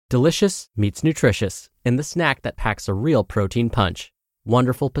Delicious meets nutritious in the snack that packs a real protein punch.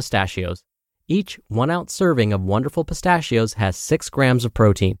 Wonderful Pistachios. Each 1-ounce serving of Wonderful Pistachios has 6 grams of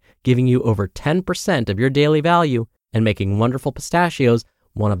protein, giving you over 10% of your daily value and making Wonderful Pistachios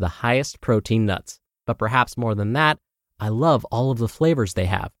one of the highest protein nuts. But perhaps more than that, I love all of the flavors they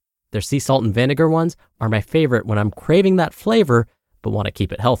have. Their sea salt and vinegar ones are my favorite when I'm craving that flavor but want to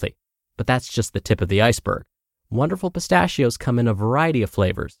keep it healthy. But that's just the tip of the iceberg. Wonderful Pistachios come in a variety of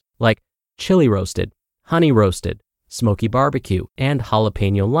flavors, like chili roasted, honey roasted, smoky barbecue, and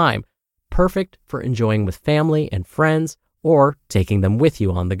jalapeno lime, perfect for enjoying with family and friends or taking them with you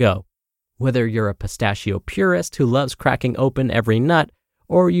on the go. Whether you're a pistachio purist who loves cracking open every nut,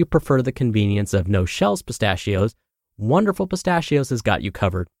 or you prefer the convenience of no-shells pistachios, Wonderful Pistachios has got you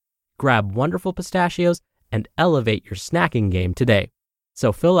covered. Grab Wonderful Pistachios and elevate your snacking game today.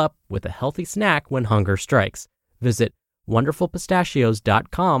 So fill up with a healthy snack when hunger strikes. Visit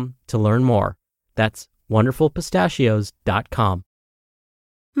wonderfulpistachios.com to learn more. That's wonderfulpistachios.com.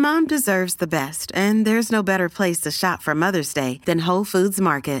 Mom deserves the best, and there's no better place to shop for Mother's Day than Whole Foods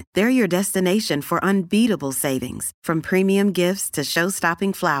Market. They're your destination for unbeatable savings, from premium gifts to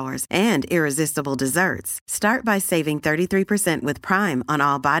show-stopping flowers and irresistible desserts. Start by saving 33% with Prime on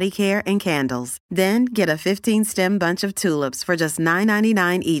all body care and candles. Then get a 15-stem bunch of tulips for just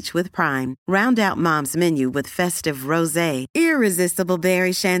 $9.99 each with Prime. Round out Mom's menu with festive rosé, irresistible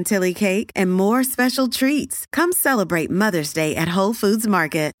berry chantilly cake, and more special treats. Come celebrate Mother's Day at Whole Foods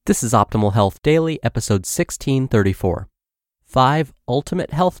Market. This is Optimal Health Daily, episode 1634. 5 Ultimate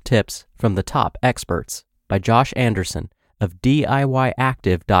Health Tips from the Top Experts by Josh Anderson of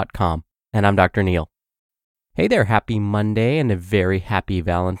DIYactive.com. And I'm Dr. Neil. Hey there, happy Monday and a very happy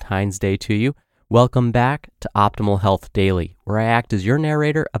Valentine's Day to you. Welcome back to Optimal Health Daily, where I act as your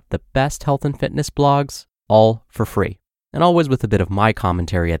narrator of the best health and fitness blogs, all for free, and always with a bit of my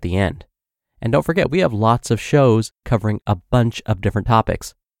commentary at the end. And don't forget, we have lots of shows covering a bunch of different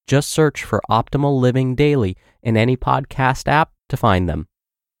topics. Just search for Optimal Living Daily in any podcast app to find them.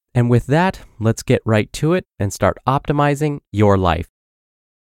 And with that, let's get right to it and start optimizing your life.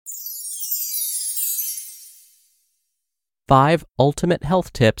 5 Ultimate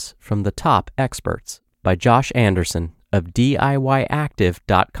Health Tips from the Top Experts by Josh Anderson of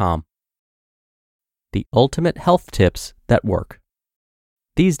DIYactive.com. The ultimate health tips that work.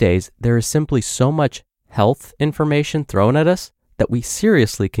 These days, there is simply so much health information thrown at us that we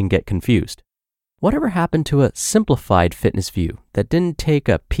seriously can get confused. Whatever happened to a simplified fitness view that didn't take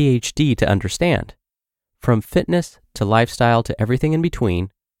a PhD to understand? From fitness to lifestyle to everything in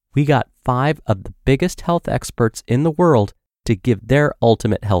between, we got 5 of the biggest health experts in the world to give their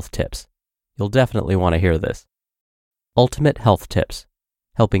ultimate health tips. You'll definitely want to hear this. Ultimate health tips,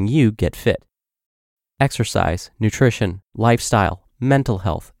 helping you get fit. Exercise, nutrition, lifestyle, mental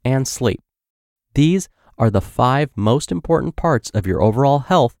health, and sleep. These are the 5 most important parts of your overall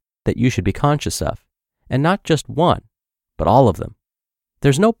health that you should be conscious of. And not just one, but all of them.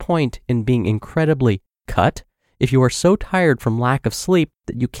 There's no point in being incredibly cut if you are so tired from lack of sleep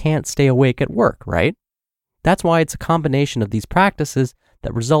that you can't stay awake at work, right? That's why it's a combination of these practices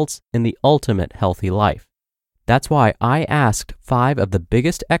that results in the ultimate healthy life. That's why I asked 5 of the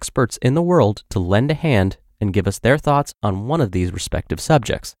biggest experts in the world to lend a hand and give us their thoughts on one of these respective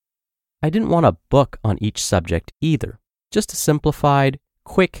subjects. I didn't want a book on each subject either, just a simplified,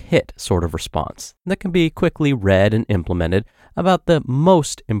 quick hit sort of response that can be quickly read and implemented about the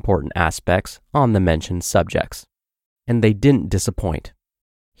most important aspects on the mentioned subjects. And they didn't disappoint.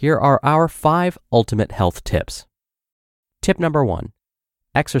 Here are our 5 ultimate health tips. Tip number 1,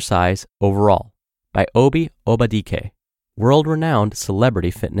 exercise overall by Obi Obadike, world-renowned celebrity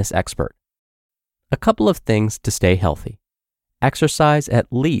fitness expert. A couple of things to stay healthy. Exercise at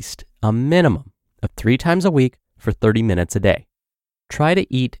least a minimum of 3 times a week for 30 minutes a day. Try to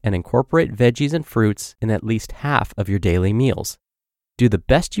eat and incorporate veggies and fruits in at least half of your daily meals. Do the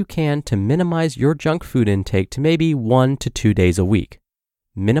best you can to minimize your junk food intake to maybe 1 to 2 days a week.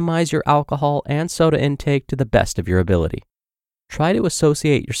 Minimize your alcohol and soda intake to the best of your ability. Try to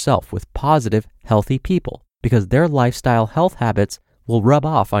associate yourself with positive, healthy people because their lifestyle health habits will rub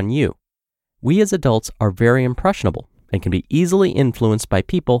off on you. We as adults are very impressionable and can be easily influenced by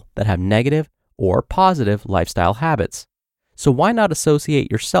people that have negative or positive lifestyle habits. So why not associate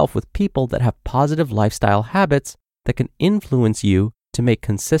yourself with people that have positive lifestyle habits that can influence you to make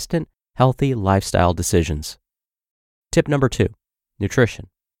consistent, healthy lifestyle decisions? Tip number 2, nutrition,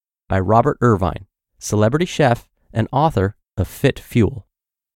 by Robert Irvine, celebrity chef and author of Fit Fuel.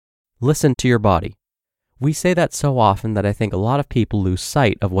 Listen to your body. We say that so often that I think a lot of people lose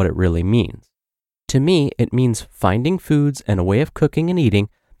sight of what it really means. To me, it means finding foods and a way of cooking and eating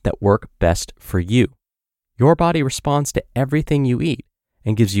that work best for you. Your body responds to everything you eat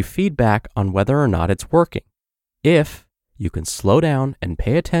and gives you feedback on whether or not it's working, if you can slow down and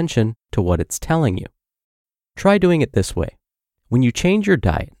pay attention to what it's telling you. Try doing it this way. When you change your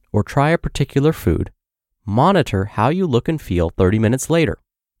diet or try a particular food, monitor how you look and feel 30 minutes later,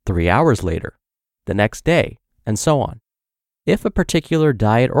 3 hours later, the next day, and so on. If a particular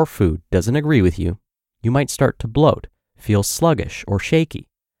diet or food doesn't agree with you, you might start to bloat, feel sluggish or shaky,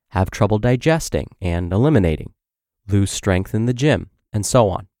 have trouble digesting and eliminating, lose strength in the gym, and so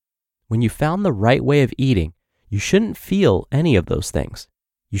on. When you found the right way of eating, you shouldn't feel any of those things.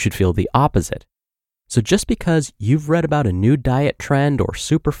 You should feel the opposite. So just because you've read about a new diet trend or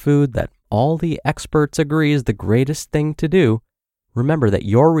superfood that all the experts agree is the greatest thing to do, remember that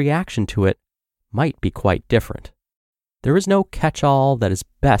your reaction to it might be quite different. There is no catch-all that is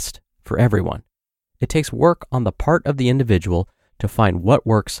best for everyone. It takes work on the part of the individual to find what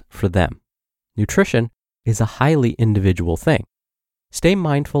works for them. Nutrition is a highly individual thing. Stay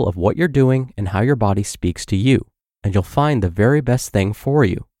mindful of what you're doing and how your body speaks to you, and you'll find the very best thing for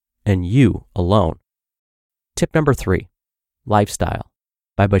you, and you alone. Tip number 3, Lifestyle,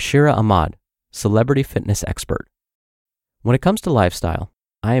 by Bashira Ahmad, celebrity fitness expert. When it comes to lifestyle,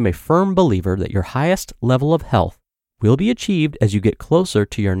 I am a firm believer that your highest level of health will be achieved as you get closer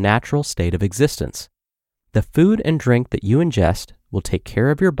to your natural state of existence. The food and drink that you ingest will take care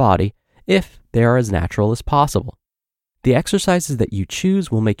of your body if they are as natural as possible. The exercises that you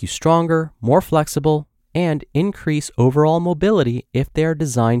choose will make you stronger, more flexible, and increase overall mobility if they are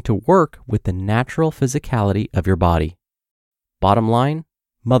designed to work with the natural physicality of your body. Bottom line,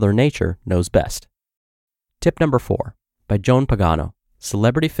 Mother Nature knows best. Tip number 4, by Joan Pagano,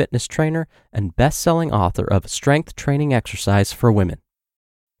 celebrity fitness trainer and best-selling author of Strength Training Exercise for Women.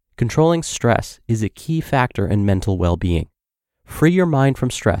 Controlling stress is a key factor in mental well-being. Free your mind from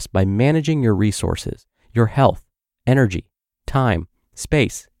stress by managing your resources, your health, energy, time,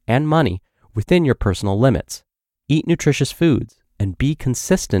 space, and money within your personal limits. Eat nutritious foods and be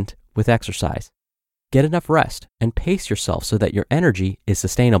consistent with exercise. Get enough rest and pace yourself so that your energy is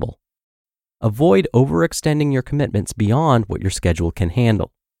sustainable. Avoid overextending your commitments beyond what your schedule can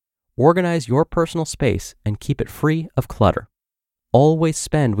handle. Organize your personal space and keep it free of clutter. Always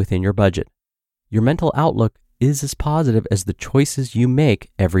spend within your budget. Your mental outlook is as positive as the choices you make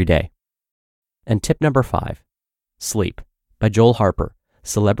every day. And tip number 5, Sleep, by Joel Harper,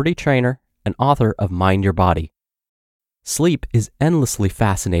 celebrity trainer and author of Mind Your Body. Sleep is endlessly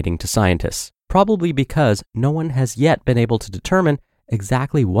fascinating to scientists, probably because no one has yet been able to determine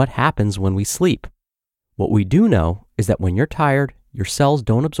exactly what happens when we sleep. What we do know is that when you're tired, your cells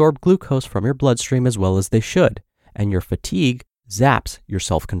don't absorb glucose from your bloodstream as well as they should, and your fatigue zaps your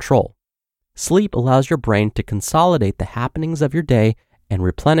self-control. Sleep allows your brain to consolidate the happenings of your day and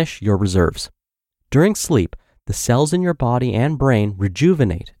replenish your reserves. During sleep, the cells in your body and brain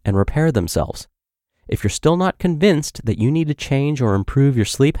rejuvenate and repair themselves. If you're still not convinced that you need to change or improve your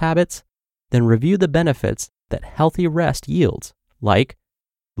sleep habits, then review the benefits that healthy rest yields, like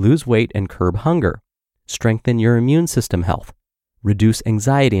lose weight and curb hunger, strengthen your immune system health, reduce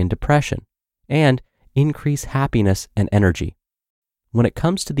anxiety and depression, and increase happiness and energy. When it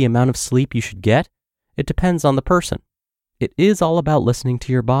comes to the amount of sleep you should get, it depends on the person. It is all about listening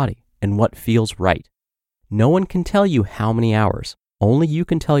to your body and what feels right. No one can tell you how many hours. Only you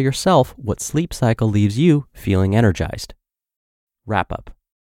can tell yourself what sleep cycle leaves you feeling energized. Wrap up.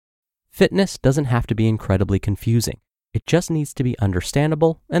 Fitness doesn't have to be incredibly confusing. It just needs to be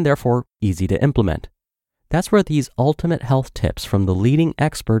understandable and therefore easy to implement. That's where these ultimate health tips from the leading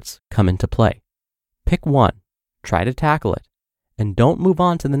experts come into play. Pick one, try to tackle it, and don't move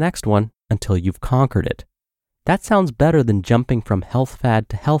on to the next one until you've conquered it. That sounds better than jumping from health fad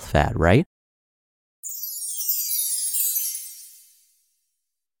to health fad, right?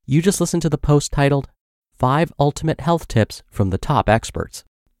 You just listened to the post titled 5 Ultimate Health Tips from the Top Experts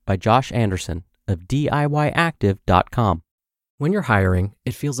by Josh Anderson of DIYactive.com. When you're hiring,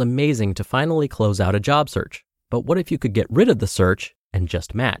 it feels amazing to finally close out a job search. But what if you could get rid of the search and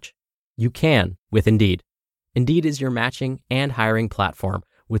just match? You can with Indeed. Indeed is your matching and hiring platform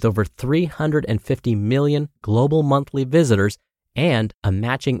with over 350 million global monthly visitors and a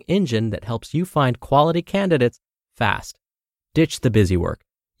matching engine that helps you find quality candidates fast. Ditch the busy work.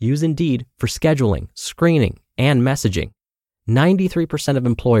 Use Indeed for scheduling, screening, and messaging. 93% of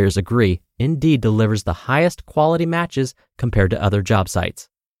employers agree Indeed delivers the highest quality matches compared to other job sites.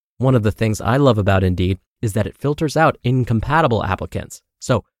 One of the things I love about Indeed is that it filters out incompatible applicants.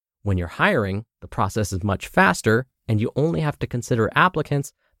 So when you're hiring, the process is much faster and you only have to consider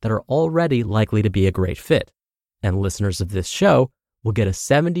applicants that are already likely to be a great fit. And listeners of this show will get a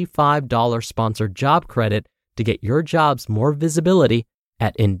 $75 sponsored job credit to get your jobs more visibility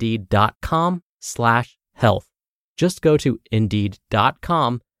at Indeed.com/health. Just go to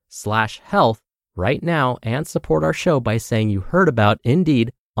Indeed.com/health right now and support our show by saying you heard about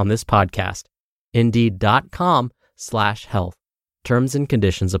Indeed on this podcast. Indeed.com/health. Terms and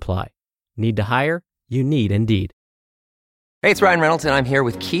conditions apply. Need to hire? You need Indeed. Hey, it's Ryan Reynolds, and I'm here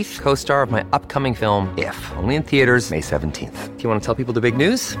with Keith, co-star of my upcoming film, If, only in theaters May 17th. Do you want to tell people the big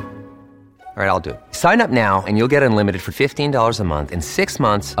news? All right, I'll do it. Sign up now and you'll get unlimited for $15 a month and 6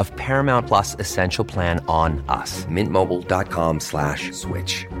 months of Paramount Plus Essential Plan on us.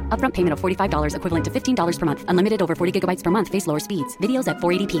 MintMobile.com/switch. Upfront payment of $45 equivalent to $15 per month. Unlimited over 40 gigabytes per month. Face lower speeds. Videos at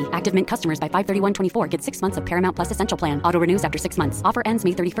 480p. Active Mint customers by 531.24 get 6 months of Paramount Plus Essential Plan. Auto renews after 6 months. Offer ends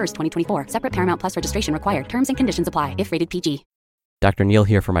May 31st, 2024. Separate Paramount Plus registration required. Terms and conditions apply if rated PG. Dr. Neal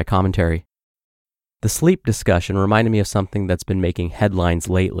here for my commentary. The sleep discussion reminded me of something that's been making headlines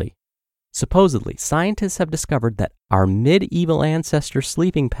lately. Supposedly, scientists have discovered that our medieval ancestors'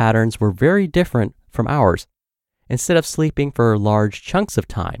 sleeping patterns were very different from ours. Instead of sleeping for large chunks of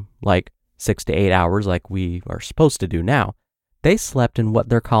time, like 6 to 8 hours like we are supposed to do now, they slept in what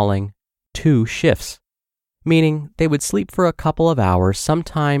they're calling 2 shifts, meaning they would sleep for a couple of hours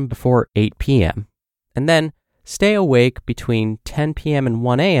sometime before 8 p.m., and then stay awake between 10 p.m. and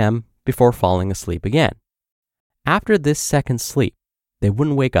 1 a.m. before falling asleep again. After this second sleep, they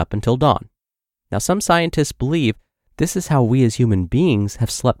wouldn't wake up until dawn. Now, some scientists believe this is how we as human beings have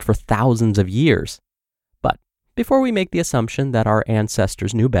slept for thousands of years. But before we make the assumption that our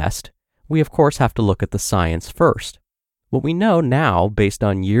ancestors knew best, we of course have to look at the science first. What we know now, based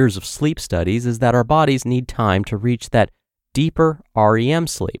on years of sleep studies, is that our bodies need time to reach that deeper REM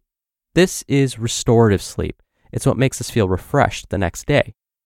sleep. This is restorative sleep. It's what makes us feel refreshed the next day.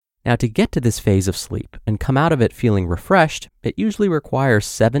 Now, to get to this phase of sleep and come out of it feeling refreshed, it usually requires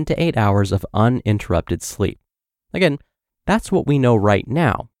 7 to 8 hours of uninterrupted sleep. Again, that's what we know right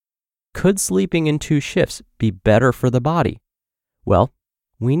now. Could sleeping in 2 shifts be better for the body? Well,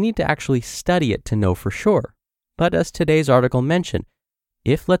 we need to actually study it to know for sure. But as today's article mentioned,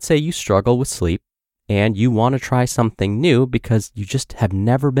 if let's say you struggle with sleep and you want to try something new because you just have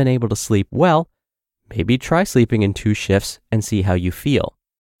never been able to sleep well, maybe try sleeping in 2 shifts and see how you feel.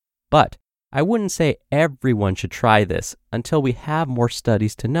 But I wouldn't say everyone should try this until we have more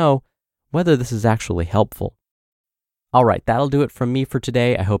studies to know whether this is actually helpful. All right, that'll do it from me for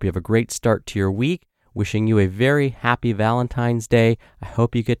today. I hope you have a great start to your week. Wishing you a very happy Valentine's Day. I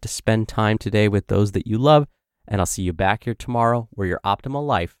hope you get to spend time today with those that you love, and I'll see you back here tomorrow where your optimal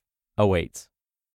life awaits.